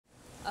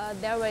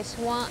there is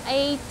one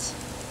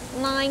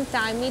 8-9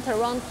 diameter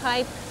round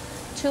pipe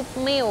tube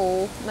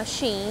mill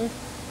machine.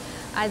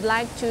 I'd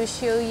like to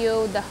show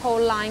you the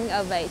whole line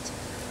of it.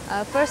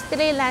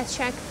 Firstly, let's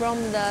check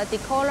from the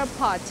decoller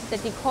part. The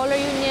decoller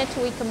unit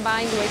we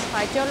combined with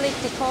hydraulic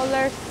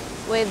decoller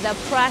with the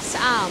press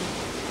arm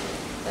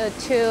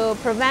to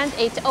prevent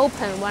it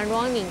open when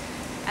running.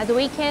 As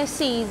we can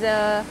see,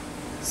 the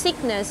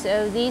thickness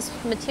of this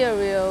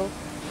material,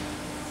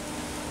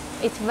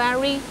 it's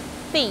very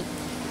thick.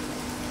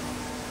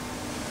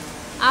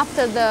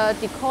 After the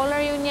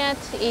decoller unit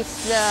is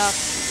the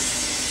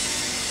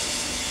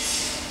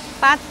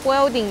butt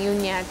welding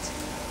unit.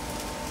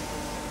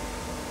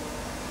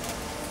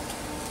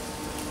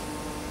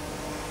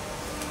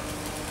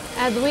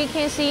 As we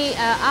can see,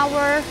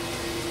 our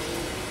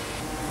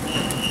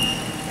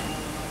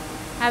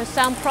have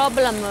some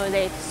problem with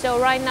it. So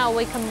right now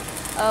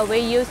we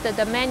use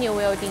the manual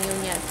welding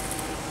unit.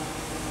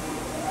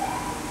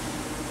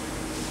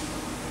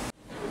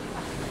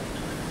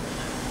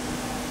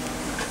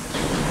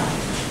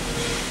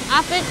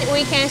 After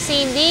we can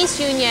see this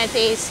unit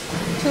is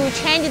to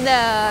change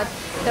the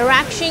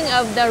direction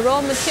of the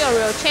raw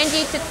material, change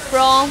it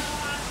from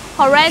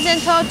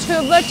horizontal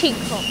to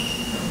vertical.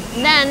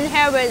 Then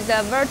here is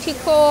the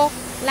vertical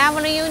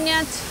leveling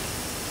unit.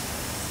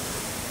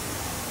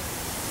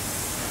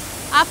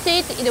 After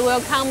it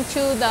will come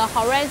to the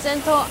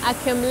horizontal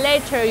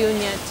accumulator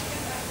unit.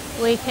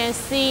 We can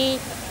see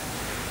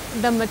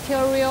the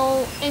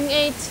material in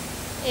it.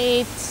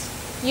 It's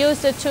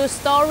used to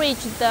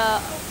storage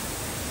the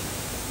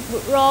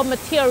raw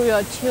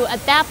material to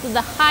adapt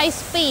the high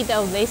speed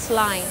of this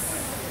line.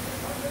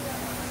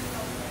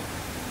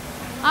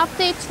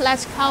 After it,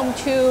 let's come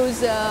to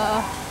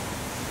the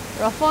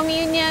reform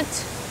unit.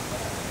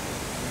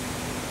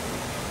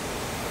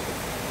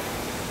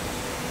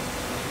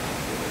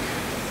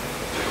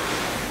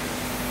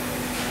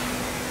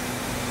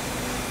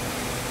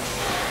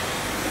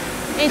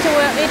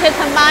 It is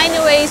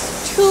combined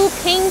with 2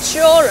 pinch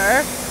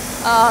roller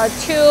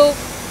to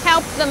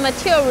help the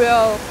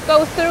material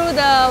go through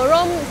the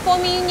raw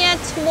forming unit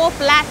more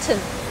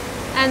flattened.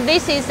 And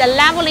this is the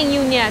leveling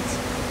unit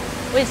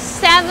with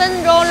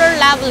 7 roller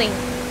leveling.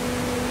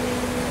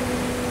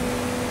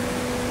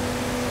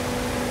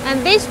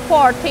 And this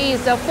part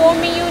is the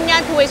forming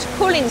unit with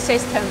cooling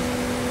system.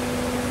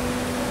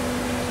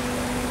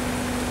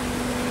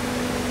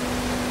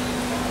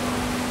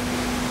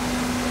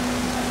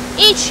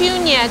 Each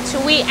unit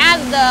we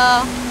add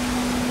the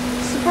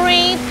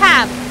spring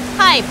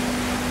pipe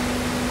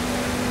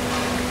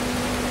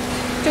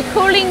to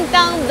cooling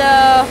down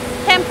the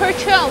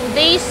temperature of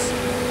this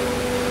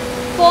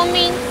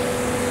forming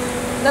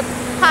the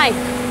pipe.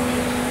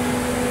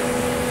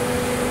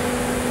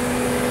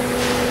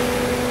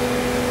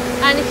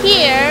 And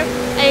here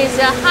is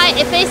a high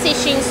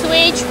efficiency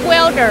switch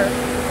welder.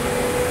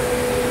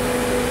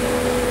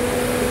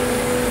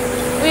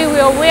 We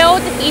will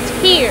weld it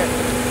here.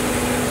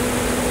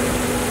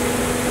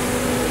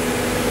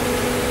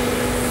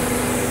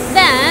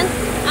 Then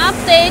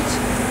after it,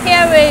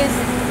 here is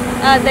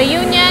the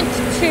unit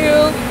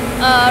to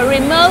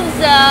remove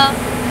the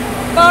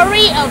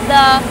bury of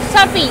the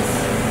surface.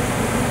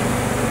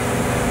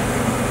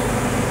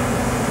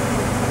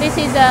 This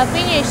is a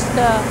finished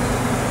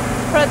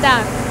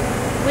product.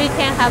 We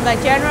can have a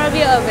general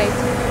view of it.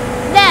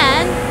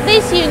 Then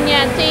this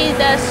unit is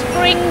the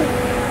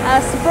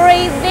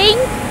spray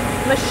zinc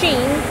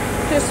machine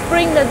to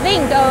spring the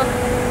zinc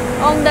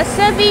on the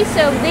surface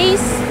of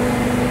this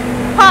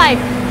pipe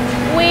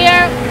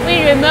where we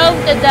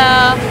removed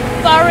the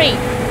bury.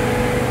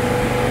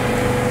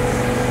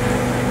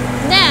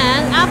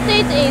 Then after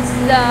it is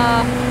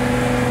the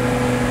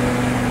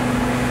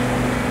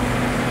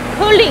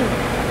cooling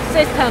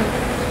system.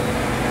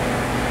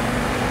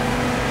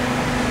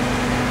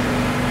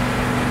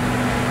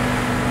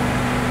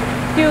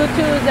 Due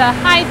to the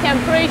high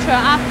temperature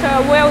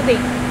after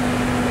welding.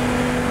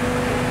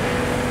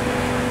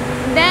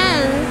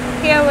 Then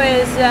here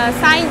is a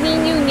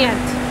sizing unit.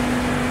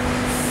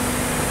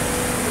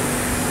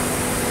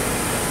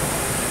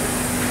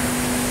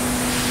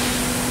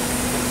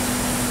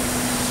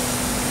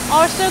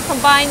 Also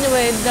combined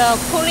with the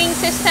cooling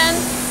system.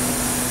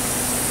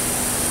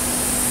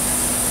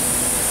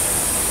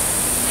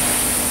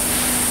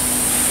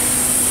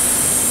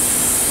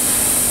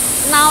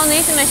 Now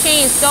this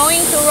machine is going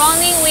to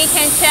running. We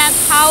can check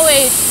how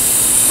it's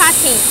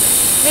cutting.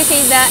 This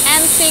is the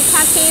MC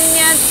cutting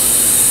unit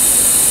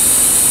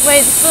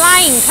with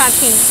flying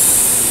cutting.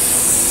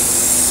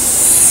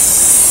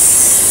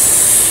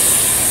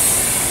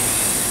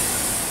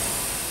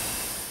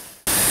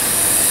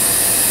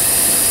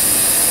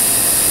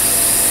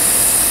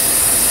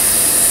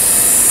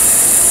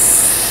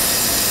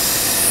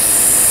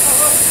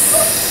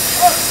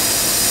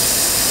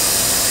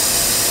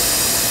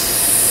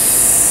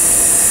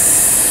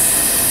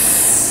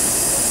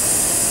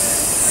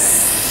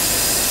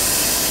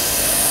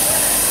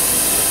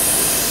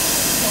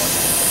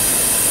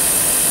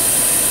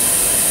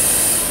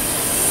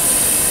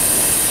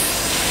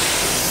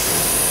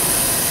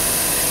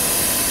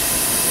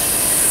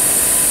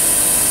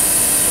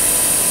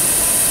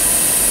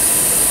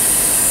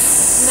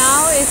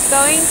 is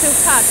going to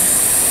cut